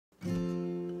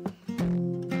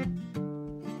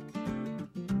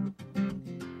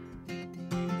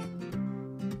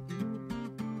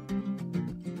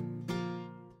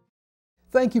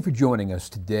Thank you for joining us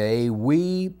today.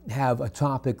 We have a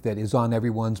topic that is on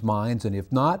everyone's minds, and if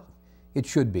not, it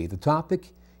should be. The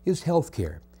topic is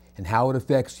healthcare and how it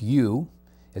affects you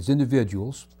as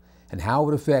individuals and how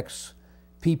it affects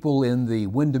people in the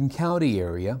Windham County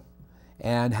area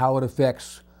and how it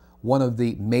affects one of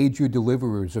the major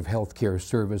deliverers of healthcare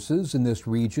services in this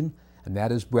region, and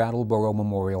that is Brattleboro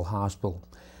Memorial Hospital.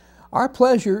 Our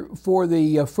pleasure for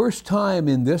the first time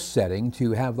in this setting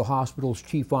to have the hospital's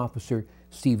chief officer,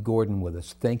 Steve Gordon, with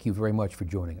us. Thank you very much for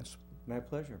joining us. My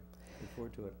pleasure. Look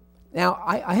forward to it. Now,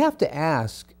 I have to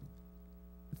ask,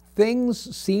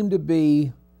 things seem to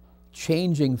be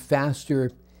changing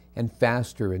faster and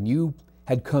faster, and you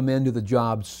had come into the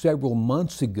job several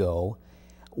months ago.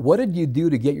 What did you do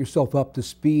to get yourself up to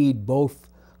speed, both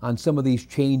on some of these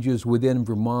changes within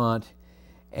Vermont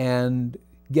and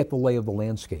get the lay of the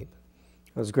landscape?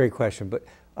 That was a great question, but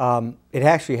it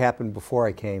actually happened before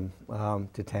I came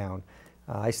to town.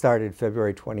 I started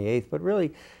February 28th, but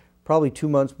really probably 2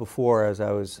 months before, as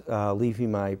I was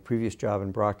leaving my previous job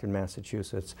in Brockton,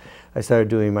 Massachusetts, I started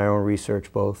doing my own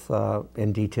research, both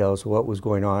in details of what was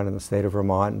going on in the state of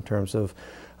Vermont in terms of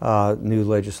new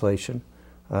legislation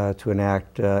to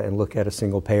enact and look at a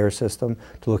single payer system,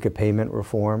 to look at payment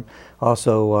reform.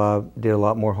 Also did a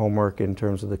lot more homework in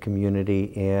terms of the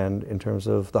community and in terms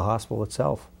of the hospital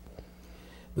itself.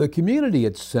 The community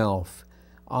itself,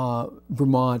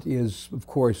 Vermont is, of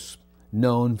course,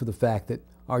 known for the fact that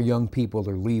our young people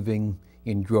are leaving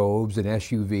in droves and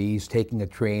SUVs, taking a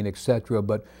train, etc.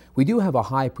 But we do have a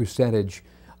high percentage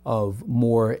of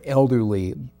more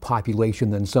elderly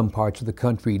population than some parts of the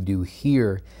country do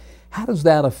here. How does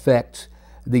that affect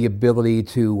the ability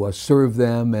to serve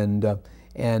them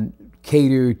and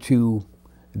cater to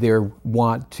their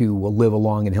want to live a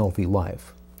long and healthy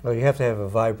life? Well, you have to have a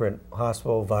vibrant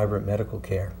hospital, vibrant medical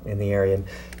care in the area. And,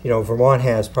 you know, Vermont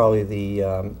has probably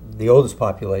the oldest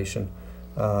population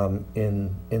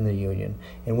in the Union.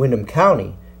 And Windham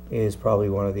County is probably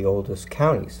one of the oldest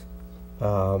counties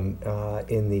in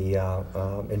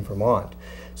Vermont.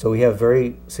 So we have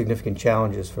very significant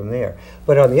challenges from there.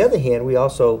 But on the other hand, we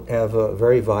also have a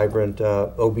very vibrant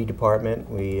OB department.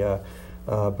 We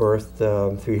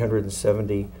birthed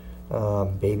 370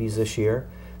 babies this year.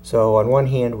 So on one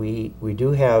hand, we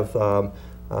do have an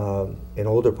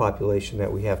older population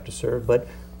that we have to serve, but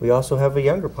we also have a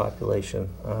younger population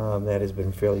that has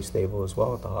been fairly stable as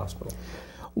well at the hospital.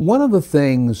 One of the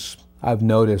things I've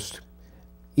noticed,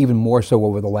 even more so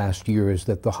over the last year, is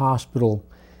that the hospital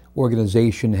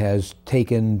organization has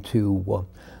taken to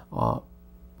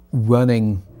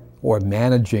running or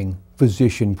managing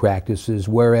physician practices,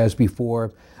 whereas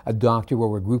before a doctor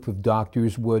or a group of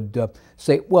doctors would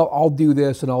say, well, I'll do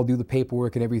this and I'll do the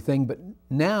paperwork and everything. But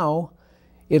now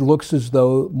it looks as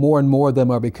though more and more of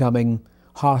them are becoming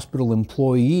hospital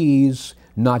employees,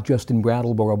 not just in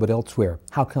Brattleboro, but elsewhere.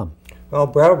 How come? Well,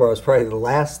 Brattleboro is probably the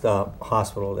last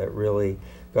hospital that really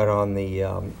got on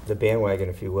the bandwagon,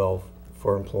 if you will,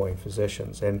 for employing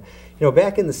physicians. And, you know,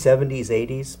 back in the 70s,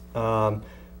 80s,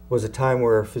 was a time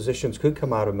where physicians could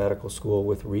come out of medical school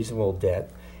with reasonable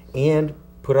debt and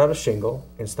put out a shingle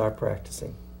and start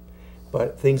practicing.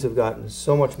 But things have gotten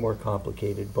so much more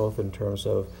complicated, both in terms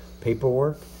of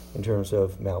paperwork, in terms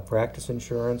of malpractice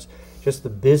insurance. Just the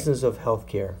business of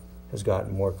healthcare has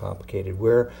gotten more complicated.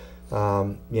 We're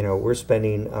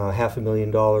spending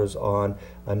 $500,000 on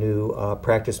a new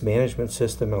practice management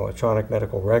system, an electronic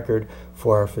medical record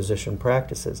for our physician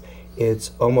practices.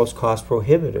 It's almost cost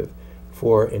prohibitive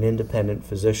for an independent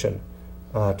physician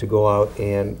to go out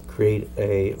and create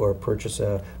or purchase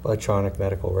an electronic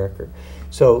medical record.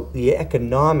 So the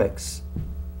economics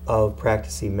of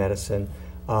practicing medicine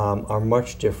are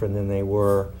much different than they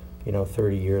were,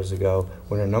 30 years ago,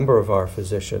 when a number of our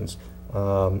physicians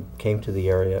came to the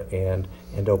area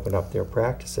and opened up their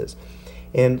practices.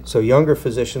 And so younger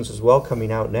physicians as well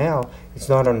coming out now, it's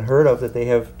not unheard of that they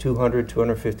have $200,000,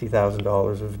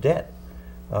 $250,000 of debt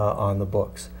on the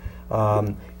books.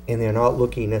 And they're not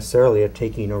looking necessarily at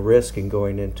taking a risk and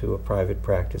going into a private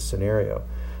practice scenario.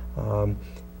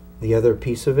 The other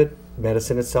piece of it,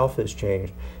 medicine itself has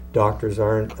changed. Doctors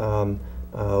aren't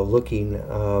looking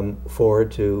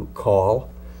forward to call,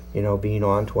 being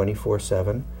on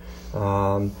 24/7.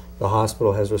 The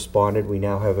hospital has responded. We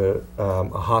now have a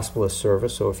hospitalist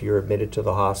service, so if you're admitted to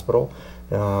the hospital,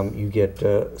 you get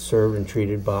served and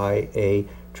treated by a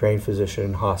trained physician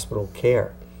in hospital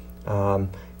care.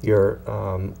 Your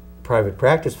private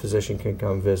practice physician can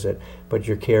come visit, but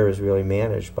your care is really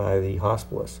managed by the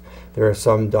hospitalist. There are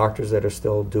some doctors that are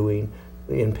still doing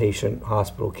inpatient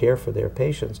hospital care for their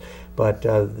patients, but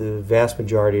the vast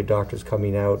majority of doctors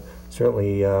coming out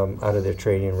certainly out of their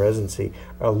training and residency,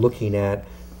 are looking at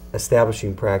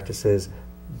establishing practices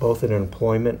both in an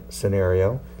employment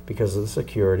scenario because of the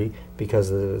security, because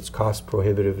it's cost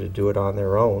prohibitive to do it on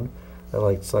their own,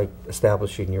 it's like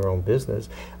establishing your own business,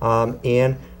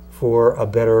 and for a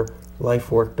better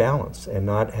life-work balance and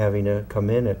not having to come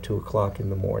in at 2 o'clock in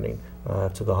the morning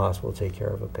to the hospital to take care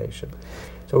of a patient.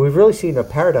 So we've really seen a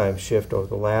paradigm shift over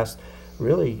the last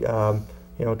really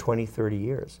 20, 30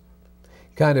 years.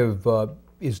 Kind of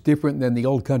is different than the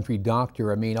old country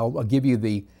doctor. I mean, I'll give you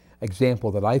the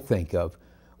example that I think of.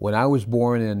 When I was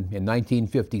born in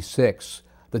 1956,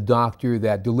 the doctor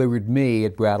that delivered me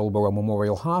at Brattleboro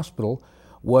Memorial Hospital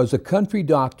was a country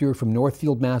doctor from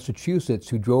Northfield, Massachusetts,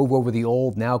 who drove over the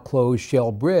old, now closed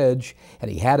Shell Bridge,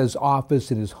 and he had his office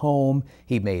in his home.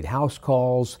 He made house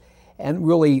calls, and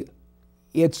really,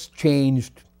 it's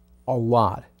changed a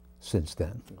lot since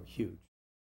then. Huge.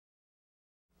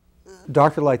 A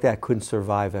doctor like that couldn't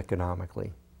survive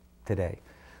economically today,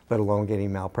 let alone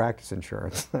getting malpractice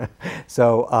insurance.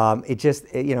 So it just,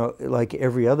 like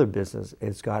every other business,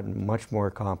 it's gotten much more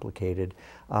complicated.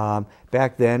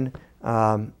 Back then,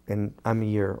 and I'm a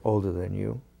year older than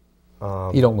you.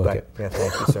 You don't look it. Yeah,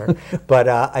 thank you, sir. But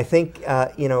I think,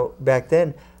 back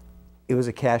then, it was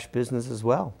a cash business as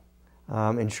well.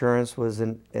 Insurance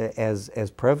wasn't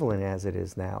as prevalent as it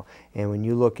is now. And when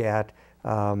you look at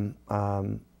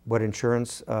what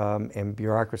insurance and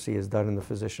bureaucracy has done in the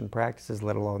physician practices,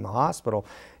 let alone the hospital,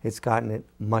 it's gotten it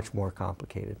much more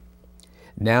complicated.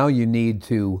 Now you need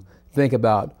to think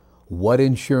about what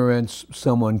insurance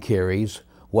someone carries,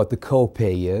 what the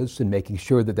copay is, and making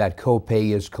sure that that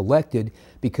copay is collected,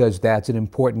 because that's an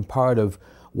important part of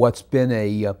what's been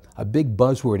a big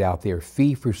buzzword out there,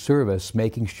 fee for service,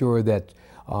 making sure that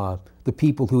the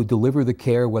people who deliver the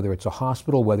care, whether it's a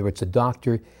hospital, whether it's a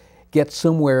doctor, get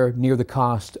somewhere near the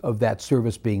cost of that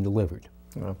service being delivered.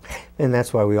 Well, and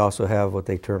that's why we also have what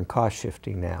they term cost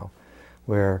shifting now,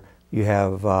 where you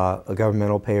have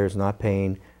governmental payers not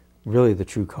paying really the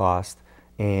true cost,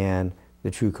 and the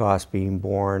true cost being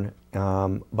borne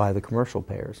by the commercial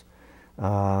payers.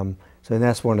 So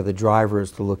that's one of the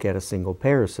drivers to look at a single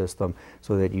payer system,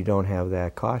 so that you don't have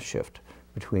that cost shift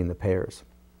between the payers.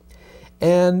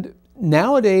 And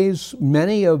nowadays,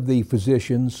 many of the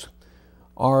physicians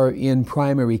are in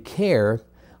primary care.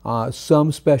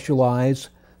 Some specialize,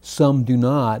 some do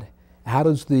not. How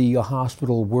does the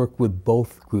hospital work with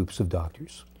both groups of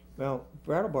doctors? Well,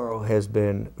 Brattleboro has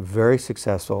been very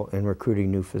successful in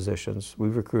recruiting new physicians.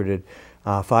 We've recruited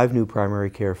 5 new primary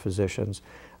care physicians.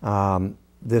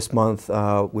 This month,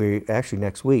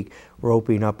 next week, we're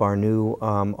opening up our new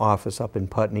office up in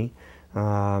Putney.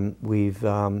 We've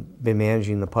been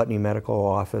managing the Putney Medical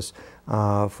Office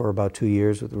for about 2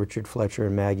 years with Richard Fletcher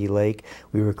and Maggie Lake.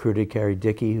 We recruited Carrie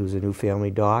Dickey, who's a new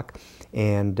family doc,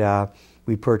 and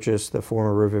we purchased the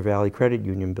former River Valley Credit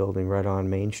Union building right on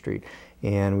Main Street,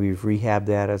 and we've rehabbed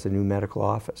that as a new medical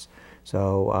office.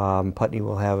 So Putney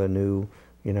will have a new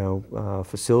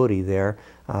facility there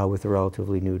with a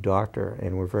relatively new doctor,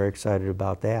 and we're very excited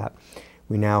about that.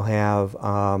 We now have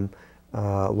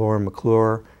Lauren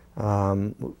McClure,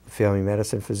 family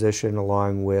medicine physician,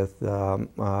 along with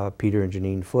Peter and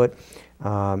Janine Foote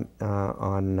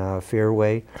on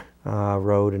Fairway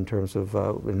Road in terms of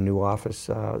a new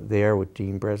office there with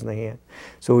Dean Bresnahan.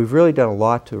 So we've really done a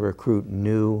lot to recruit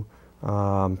new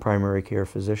primary care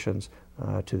physicians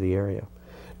to the area.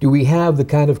 Do we have the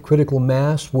kind of critical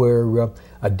mass where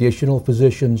additional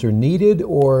physicians are needed,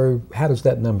 or how does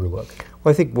that number look?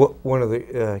 Well, I think one of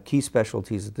the key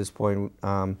specialties at this point,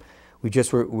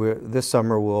 this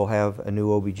summer we'll have a new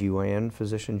OBGYN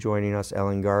physician joining us,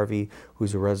 Ellen Garvey,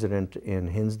 who's a resident in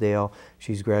Hinsdale.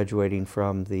 She's graduating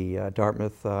from the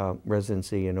Dartmouth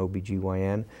residency in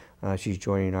OBGYN. She's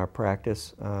joining our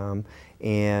practice.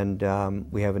 And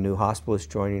we have a new hospitalist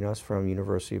joining us from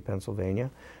University of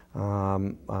Pennsylvania,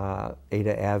 Ada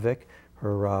Avick.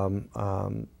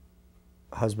 Her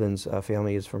husband's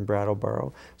family is from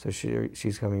Brattleboro, so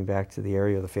she's coming back to the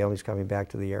area, the family's coming back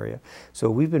to the area. So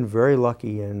we've been very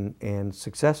lucky and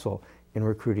successful in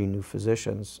recruiting new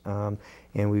physicians,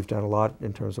 and we've done a lot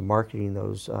in terms of marketing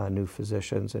those new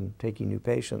physicians and taking new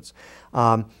patients.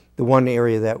 The one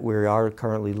area that we are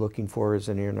currently looking for is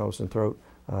an ear, nose, and throat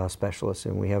specialist,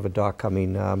 and we have a doc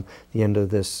coming the end of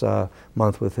this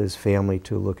month with his family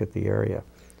to look at the area.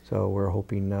 So we're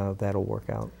hoping that'll work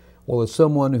out. Well, as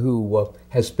someone who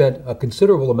has spent a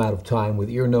considerable amount of time with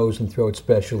ear, nose, and throat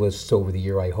specialists over the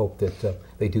year, I hope that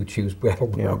they do choose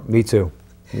Brattleboro. Yeah, me too.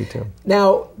 Me too.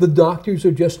 Now, the doctors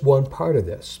are just one part of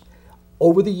this.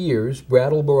 Over the years,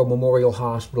 Brattleboro Memorial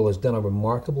Hospital has done a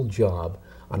remarkable job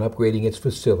on upgrading its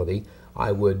facility,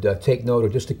 I would take note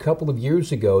of just a couple of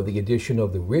years ago, the addition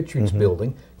of the Richards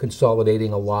building,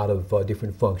 consolidating a lot of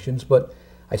different functions, but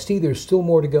I see there's still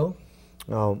more to go.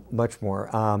 Oh, much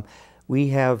more. We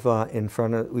have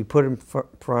we put in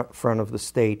front of the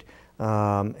state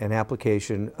an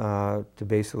application to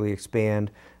basically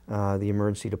expand the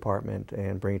emergency department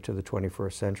and bring it to the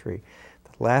 21st century.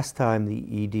 The last time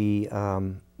the ED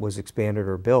was expanded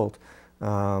or built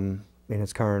in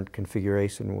its current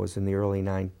configuration was in the early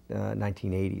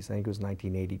 1980s. I think it was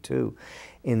 1982.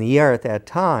 And the ER at that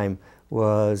time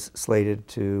was slated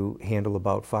to handle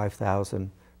about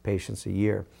 5,000 patients a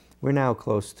year. We're now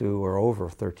close to or over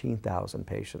 13,000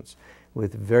 patients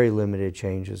with very limited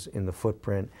changes in the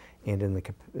footprint and in the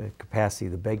capacity,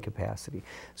 the bed capacity.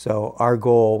 So our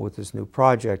goal with this new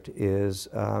project is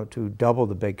to double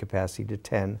the bed capacity to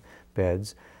 10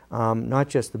 beds, not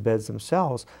just the beds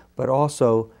themselves, but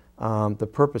also the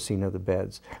purposing of the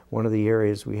beds. One of the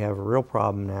areas we have a real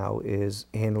problem now is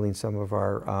handling some of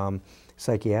our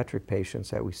psychiatric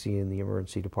patients that we see in the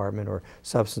emergency department or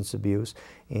substance abuse,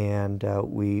 and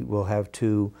we will have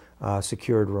 2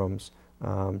 secured rooms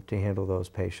to handle those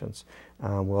patients.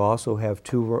 We'll also have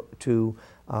two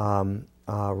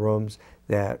rooms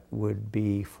that would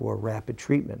be for rapid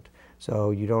treatment.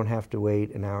 So you don't have to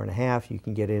wait an hour and a half. You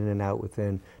can get in and out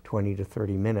within 20 to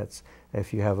 30 minutes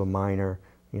if you have a minor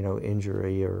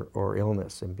injury or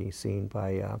illness and be seen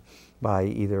by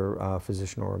either a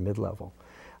physician or a mid-level.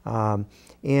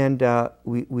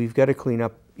 We've got to clean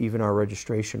up even our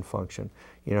registration function.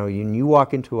 When you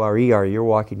walk into our ER, you're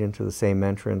walking into the same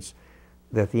entrance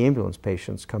that the ambulance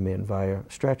patients come in via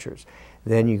stretchers.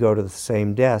 Then you go to the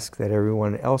same desk that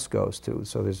everyone else goes to,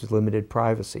 so there's limited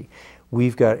privacy.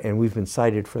 We've been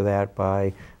cited for that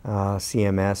by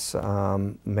CMS,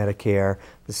 Medicare,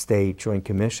 the state Joint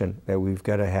Commission, that we've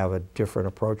got to have a different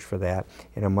approach for that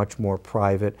in a much more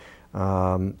private,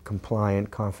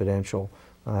 compliant, confidential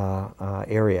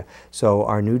area. So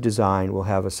our new design will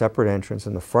have a separate entrance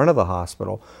in the front of the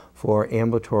hospital for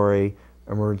ambulatory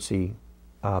emergency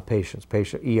patients,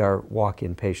 ER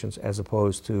walk-in patients, as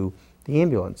opposed to the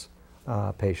ambulance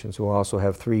patients, who also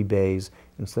have 3 bays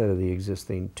instead of the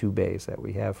existing 2 bays that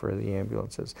we have for the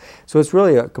ambulances. So it's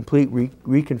really a complete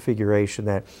reconfiguration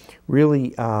that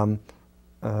really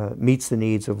meets the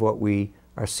needs of what we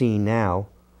are seeing now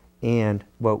and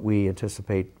what we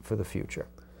anticipate for the future.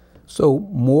 So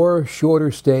more shorter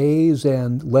stays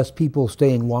and less people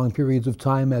staying long periods of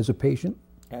time as a patient?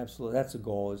 Absolutely, that's the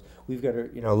goal. Is we've got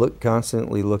to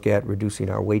constantly look at reducing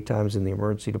our wait times in the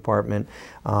emergency department,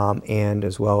 and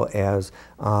as well as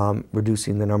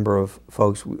reducing the number of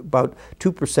folks. About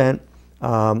 2%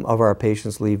 of our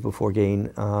patients leave before getting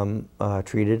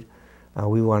treated.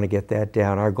 We want to get that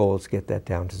down. Our goal is to get that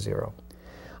down to 0.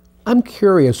 I'm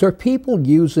curious, are people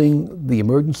using the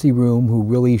emergency room who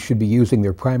really should be using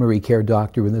their primary care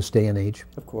doctor in this day and age?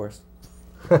 Of course.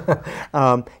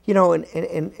 And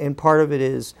part of it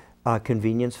is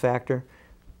convenience factor.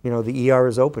 The ER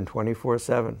is open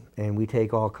 24/7, and we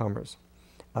take all comers.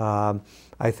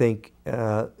 I think,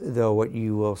 though, what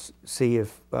you will see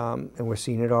and we're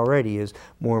seeing it already, is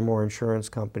more and more insurance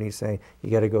companies saying you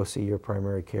got to go see your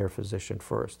primary care physician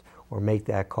first, or make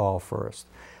that call first.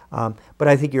 But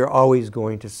I think you're always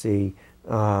going to see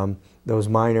those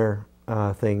minor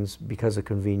things because of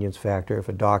convenience factor. If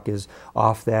a doc is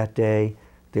off that day,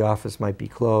 the office might be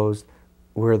closed.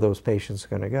 Where are those patients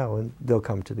going to go? And they'll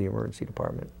come to the emergency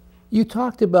department. You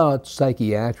talked about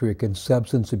psychiatric and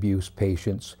substance abuse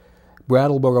patients.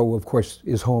 Brattleboro, of course,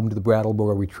 is home to the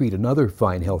Brattleboro Retreat, another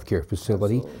fine healthcare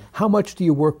facility. Absolutely. How much do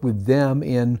you work with them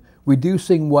in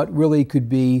reducing what really could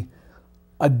be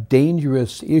a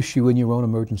dangerous issue in your own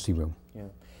emergency room? Yeah.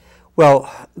 Well,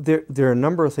 there are a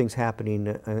number of things happening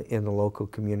in the local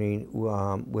community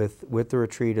with the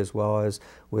retreat, as well as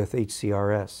with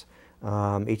HCRS.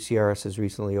 HCRS has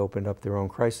recently opened up their own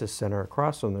crisis center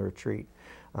across from the retreat.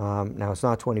 Now, it's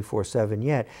not 24/7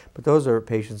 yet, but those are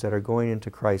patients that are going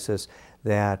into crisis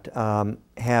that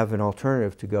have an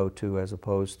alternative to go to, as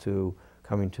opposed to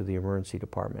coming to the emergency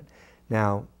department.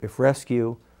 Now, if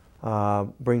rescue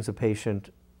brings a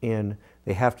patient in,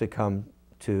 they have to come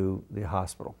to the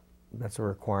hospital. That's a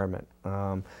requirement,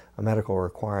 a medical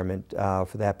requirement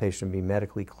for that patient to be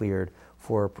medically cleared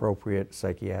for appropriate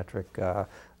psychiatric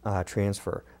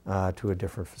transfer to a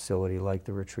different facility like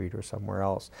the retreat or somewhere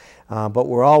else. But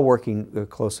we're all working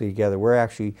closely together. We're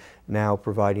actually now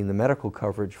providing the medical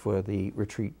coverage for the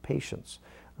retreat patients.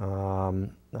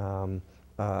 And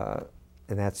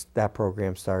that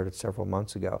program started several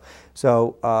months ago.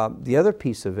 So the other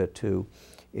piece of it too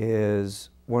is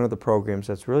one of the programs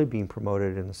that's really being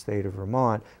promoted in the state of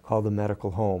Vermont, called the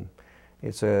medical home.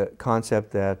 It's a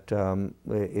concept that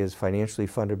is financially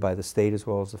funded by the state as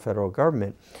well as the federal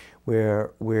government,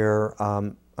 where we're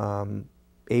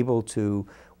able to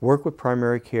work with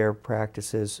primary care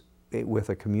practices with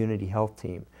a community health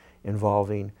team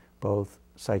involving both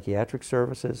psychiatric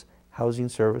services, housing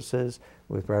services,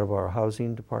 with Brattleboro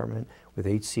Housing Department, with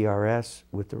HCRS,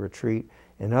 with the retreat,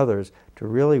 and others, to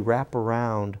really wrap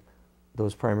around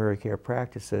those primary care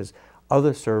practices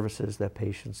other services that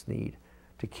patients need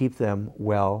to keep them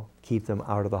well, keep them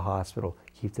out of the hospital,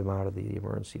 keep them out of the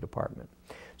emergency department.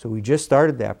 So we just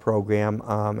started that program.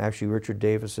 Actually, Richard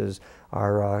Davis is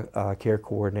our care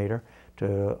coordinator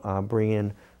to bring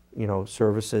in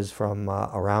services from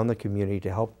around the community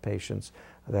to help patients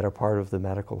that are part of the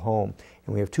medical home.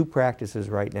 And we have 2 practices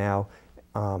right now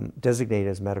designated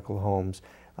as medical homes.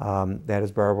 That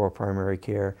is Brattleboro Primary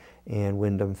Care and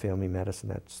Wyndham Family Medicine.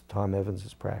 That's Tom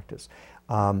Evans' practice.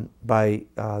 By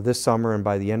this summer and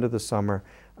by the end of the summer,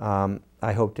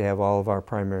 I hope to have all of our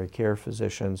primary care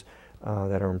physicians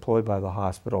that are employed by the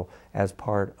hospital as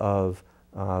part of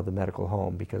the medical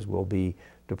home, because we'll be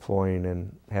deploying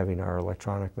and having our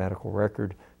electronic medical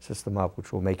record system up,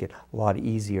 which will make it a lot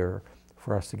easier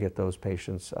for us to get those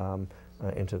patients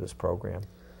into this program.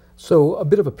 So a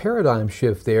bit of a paradigm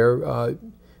shift there.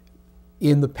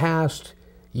 In the past,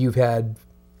 you've had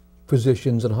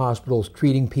physicians and hospitals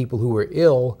treating people who were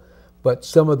ill, but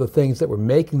some of the things that were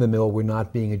making them ill were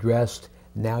not being addressed.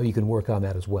 Now you can work on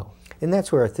that as well. And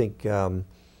that's where I think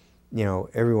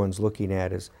everyone's looking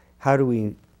at is, how do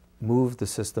we move the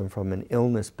system from an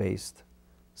illness-based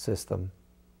system,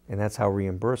 and that's how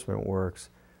reimbursement works,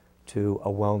 to a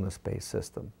wellness-based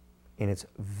system. And it's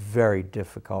very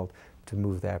difficult to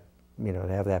move that, to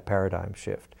have that paradigm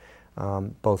shift,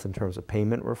 both in terms of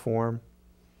payment reform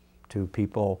to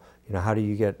people. How do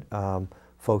you get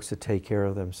folks to take care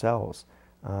of themselves?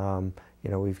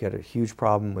 We've got a huge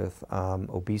problem with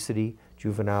obesity,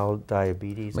 juvenile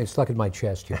diabetes. It's stuck in my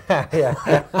chest here. Yeah.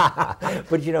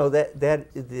 But that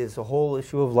is a whole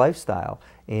issue of lifestyle,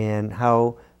 and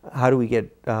how do we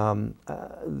get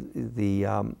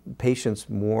the patients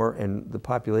more, and the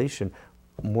population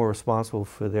more responsible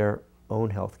for their own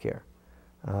health care?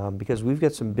 Because we've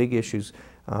got some big issues,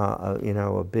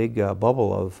 a big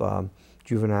bubble of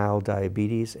juvenile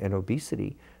diabetes and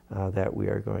obesity that we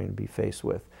are going to be faced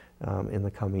with in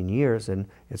the coming years, and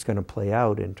it's going to play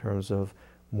out in terms of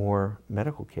more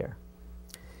medical care.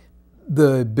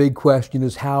 The big question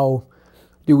is, how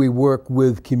do we work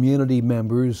with community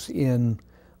members in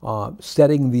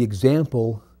setting the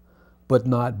example but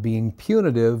not being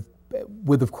punitive,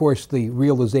 with, of course, the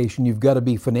realization you've got to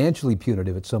be financially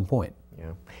punitive at some point?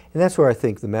 Yeah. And that's where I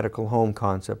think the medical home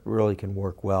concept really can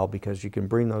work well, because you can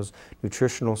bring those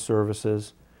nutritional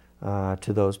services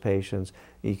to those patients.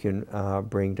 You can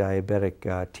bring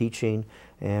diabetic teaching,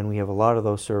 and we have a lot of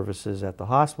those services at the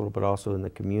hospital, but also in the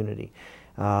community.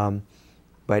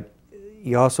 But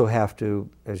you also have to,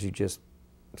 as you just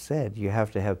said, you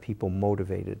have to have people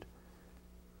motivated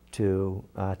to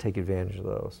take advantage of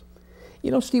those.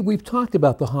 Steve, we've talked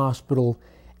about the hospital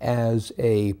as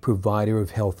a provider of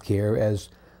health care, as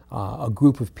a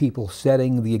group of people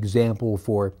setting the example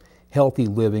for healthy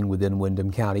living within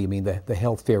Wyndham County. I mean, the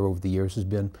health fair over the years has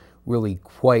been really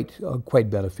quite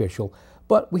beneficial.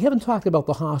 But we haven't talked about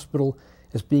the hospital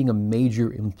as being a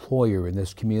major employer in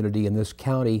this community, in this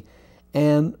county.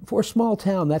 And for a small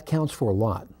town, that counts for a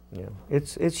lot. Yeah,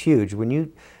 it's huge.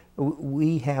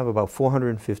 We have about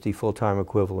 450 full-time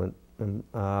equivalent,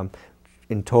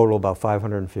 in total about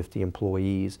 550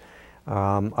 employees.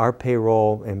 Our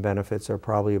payroll and benefits are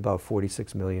probably about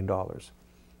 $46 million.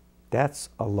 That's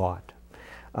a lot.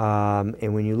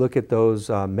 And when you look at those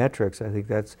metrics, I think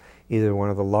that's either one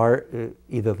of the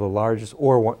either the largest,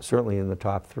 or certainly in the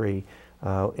top 3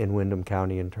 in Wyndham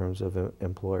County in terms of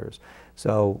employers.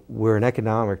 So we're an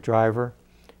economic driver,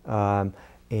 and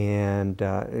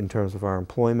in terms of our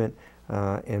employment,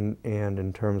 and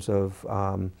in terms of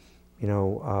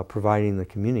providing the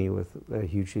community with a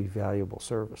hugely valuable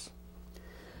service.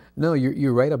 No,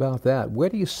 you're right about that. Where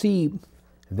do you see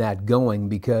that going?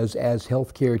 Because as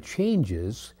healthcare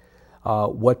changes,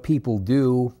 what people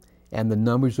do and the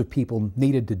numbers of people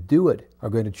needed to do it are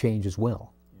going to change as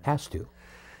well. Has to.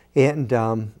 And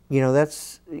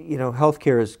that's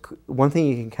healthcare is one thing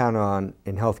you can count on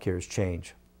in healthcare is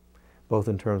change, both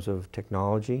in terms of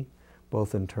technology,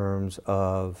 both in terms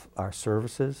of our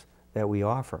services that we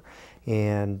offer.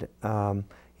 And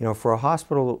for a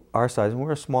hospital our size, and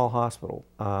we're a small hospital,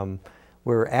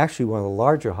 we're actually one of the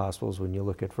larger hospitals when you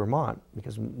look at Vermont,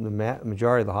 because the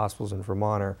majority of the hospitals in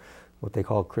Vermont are what they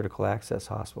call critical access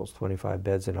hospitals, 25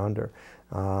 beds and under.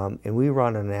 And we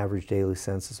run an average daily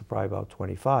census of probably about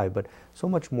 25, but so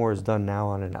much more is done now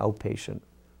on an outpatient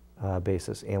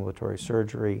basis, ambulatory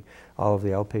surgery, all of the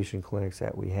outpatient clinics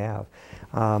that we have.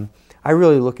 I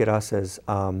really look at us as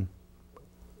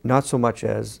not so much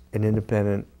as an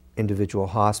independent individual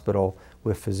hospital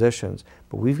with physicians,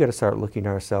 but we've got to start looking at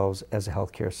ourselves as a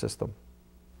healthcare system.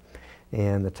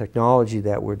 And the technology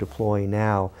that we're deploying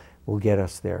now will get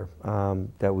us there,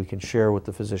 that we can share with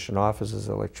the physician offices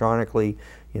electronically,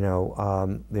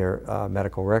 their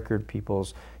medical record,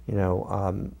 people's,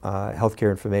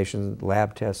 healthcare information,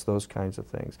 lab tests, those kinds of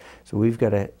things. So we've got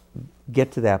to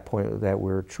get to that point that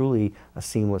we're truly a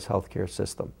seamless healthcare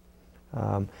system.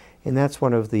 And that's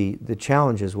one of the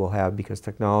challenges we'll have, because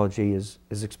technology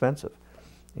is expensive.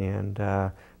 And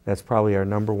that's probably our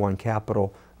number one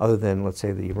capital, other than, let's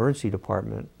say, the emergency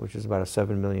department, which is about a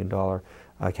 $7 million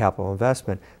capital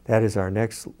investment. That is our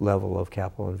next level of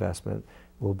capital investment,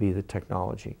 will be the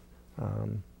technology,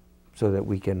 so that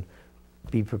we can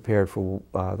be prepared for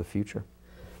the future.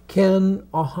 Can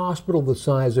a hospital the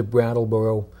size of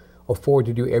Brattleboro afford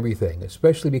to do everything?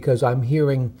 Especially because I'm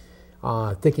hearing,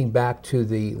 thinking back to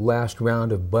the last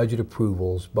round of budget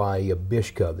approvals by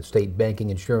BISHCA, the State Banking,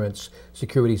 Insurance,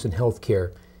 Securities, and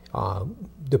Healthcare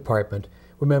Department.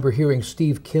 Remember hearing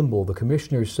Steve Kimball, the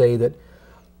commissioner, say that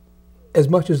as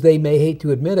much as they may hate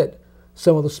to admit it,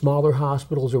 some of the smaller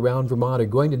hospitals around Vermont are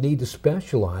going to need to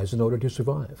specialize in order to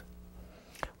survive.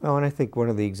 Well, and I think one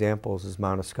of the examples is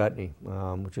Mount Ascutney,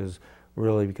 which has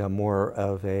really become more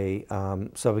of a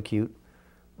subacute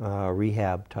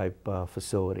rehab type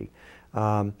facility.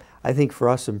 I think for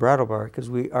us in Brattleboro, because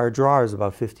our draw is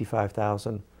about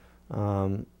 55,000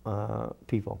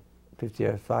 people,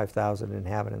 55,000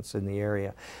 inhabitants in the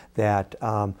area, that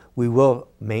we will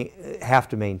have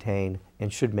to maintain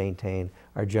and should maintain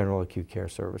our general acute care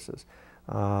services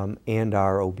and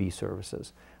our OB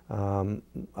services.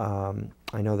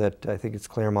 I know that I think it's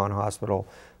Claremont Hospital,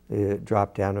 it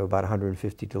dropped down to about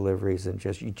 150 deliveries, and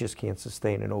you just can't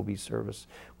sustain an OB service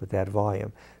with that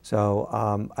volume.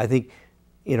 So I think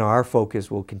our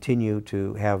focus will continue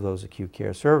to have those acute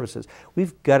care services.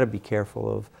 We've got to be careful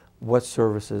of what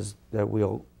services that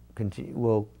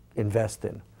we'll invest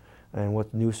in, and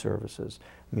what new services.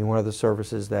 I mean, one of the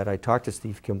services that I talked to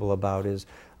Steve Kimball about is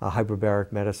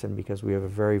hyperbaric medicine, because we have a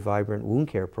very vibrant wound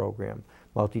care program,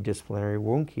 multidisciplinary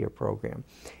wound care program.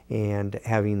 And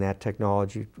having that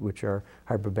technology, which are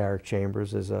hyperbaric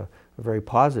chambers, is a very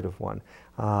positive one.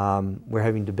 We're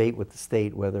having debate with the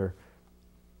state whether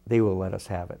they will let us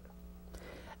have it.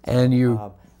 And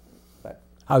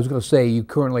I was going to say, you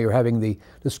currently are having the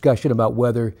discussion about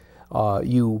whether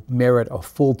you merit a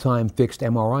full-time fixed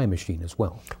MRI machine as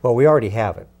well. Well, we already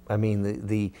have it. I mean,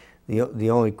 the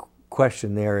only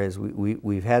question there is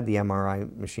we've had the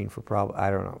MRI machine for probably, I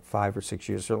don't know, 5 or 6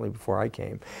 years, certainly before I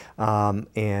came,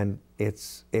 and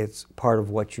it's part of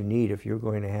what you need if you're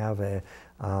going to have a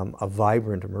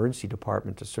vibrant emergency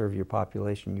department to serve your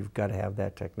population. You've got to have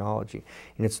that technology,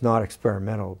 and it's not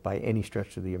experimental by any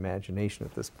stretch of the imagination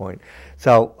at this point.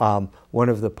 So one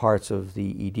of the parts of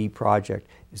the ED project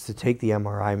is to take the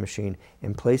MRI machine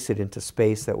and place it into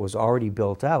space that was already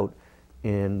built out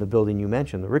in the building you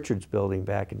mentioned, the Richards building,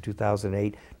 back in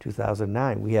 2008,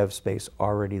 2009. We have space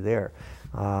already there,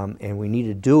 and we need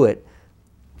to do it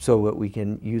so that we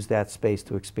can use that space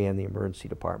to expand the emergency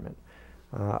department.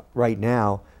 Right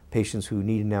now, patients who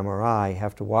need an MRI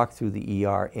have to walk through the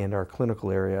ER and our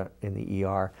clinical area in the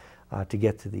ER to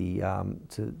get to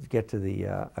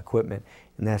the equipment,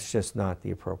 and that's just not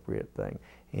the appropriate thing.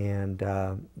 And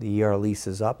the ER lease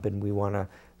is up, and we want to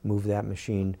move that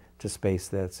machine to space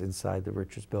that's inside the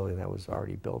Richards building that was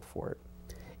already built for it.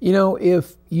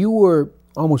 If you were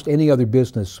almost any other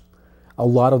business, a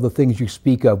lot of the things you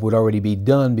speak of would already be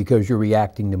done because you're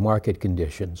reacting to market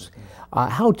conditions.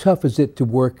 How tough is it to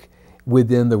work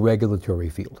within the regulatory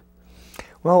field?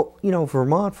 Well,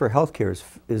 Vermont for healthcare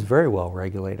is very well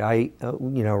regulated. I,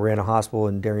 ran a hospital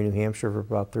in Derry, New Hampshire for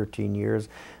about 13 years,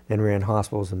 then ran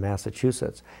hospitals in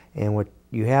Massachusetts. And what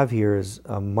you have here is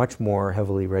a much more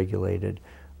heavily regulated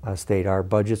state. Our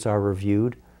budgets are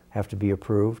reviewed, have to be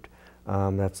approved.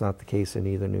 That's not the case in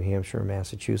either New Hampshire or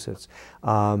Massachusetts.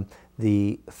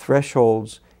 The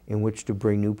thresholds in which to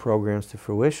bring new programs to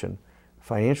fruition,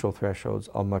 financial thresholds,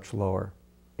 are much lower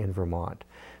in Vermont.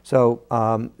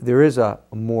 So there is a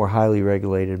more highly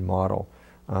regulated model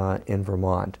in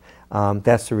Vermont.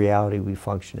 That's the reality we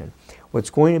function in. What's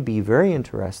going to be very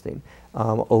interesting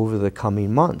over the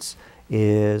coming months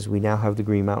is we now have the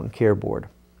Green Mountain Care Board,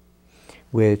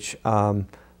 which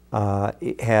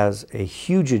it has a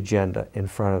huge agenda in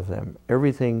front of them.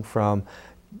 Everything from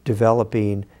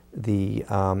developing the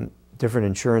different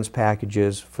insurance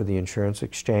packages for the insurance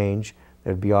exchange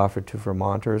that would be offered to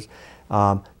Vermonters,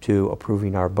 to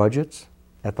approving our budgets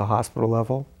at the hospital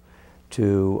level,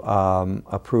 to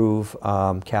approve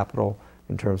capital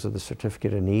in terms of the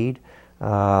certificate of need,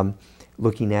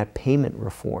 looking at payment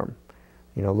reform,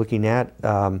 looking at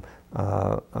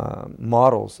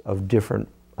models of different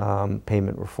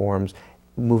payment reforms,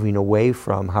 moving away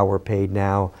from how we're paid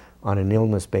now on an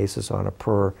illness basis, on a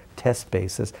per test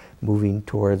basis, moving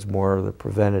towards more of the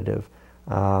preventative,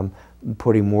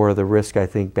 putting more of the risk, I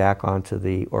think, back onto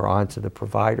the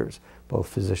providers, both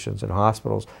physicians and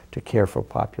hospitals, to care for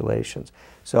populations.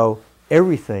 So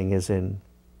everything is in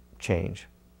change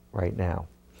right now.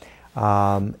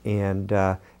 As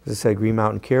I said, Green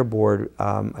Mountain Care Board,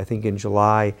 I think in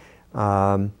July,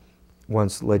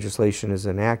 once legislation is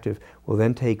enacted, will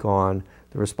then take on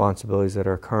the responsibilities that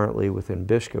are currently within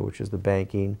BCTV, which is the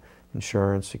Banking,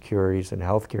 Insurance, Securities, and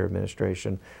Healthcare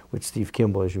Administration, with Steve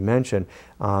Kimball, as you mentioned.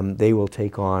 They will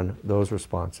take on those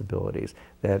responsibilities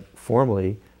that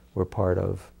formerly were part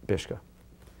of BCTV.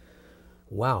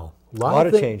 Wow. A lot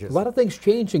of changes. A lot of things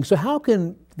changing. So how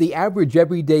can the average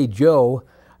everyday Joe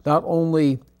not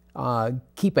only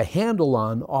keep a handle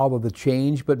on all of the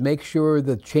change, but make sure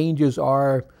the changes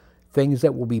are things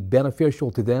that will be beneficial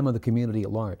to them and the community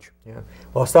at large? Yeah.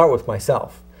 Well, I'll start with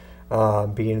myself,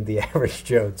 being the average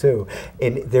Joe too.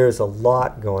 And there's a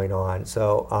lot going on.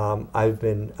 So I've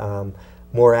been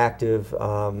more active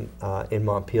in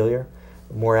Montpelier,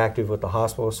 more active with the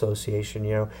Hospital Association.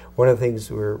 One of the things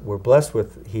we're blessed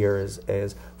with here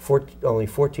is only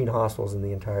 14 hospitals in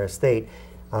the entire state,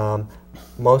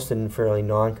 most in fairly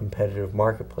non-competitive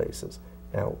marketplaces.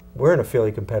 Now, we're in a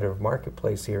fairly competitive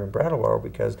marketplace here in Brattleboro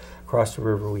because across the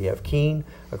river we have Keene,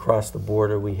 across the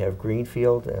border we have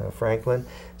Greenfield, Franklin.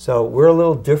 So we're a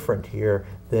little different here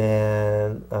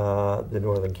than the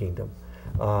Northern Kingdom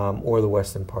or the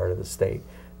western part of the state,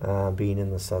 being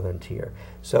in the southern tier.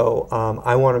 So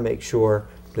I want to make sure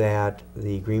that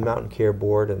the Green Mountain Care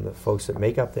Board and the folks that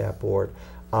make up that board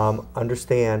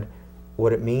understand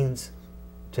what it means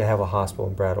to have a hospital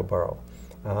in Brattleboro.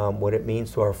 What it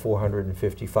means to our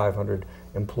 450, 500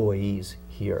 employees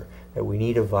here, that we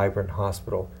need a vibrant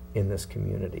hospital in this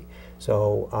community.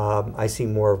 So I see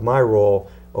more of my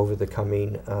role over the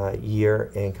coming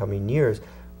year and coming years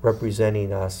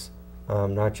representing us,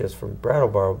 not just from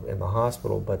Brattleboro and the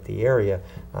hospital, but the area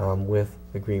with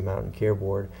the Green Mountain Care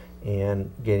Board, and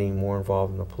getting more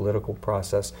involved in the political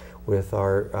process with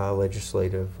our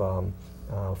legislative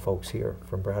folks here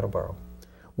from Brattleboro.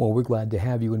 Well, we're glad to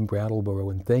have you in Brattleboro,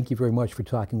 and thank you very much for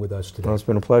talking with us today. Well, it's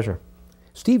been a pleasure.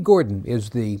 Steve Gordon is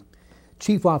the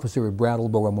Chief Officer at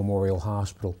Brattleboro Memorial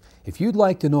Hospital. If you'd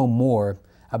like to know more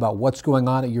about what's going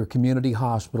on at your community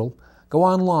hospital, go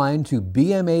online to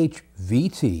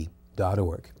bmhvt.org.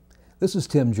 This is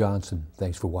Tim Johnson.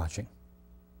 Thanks for watching.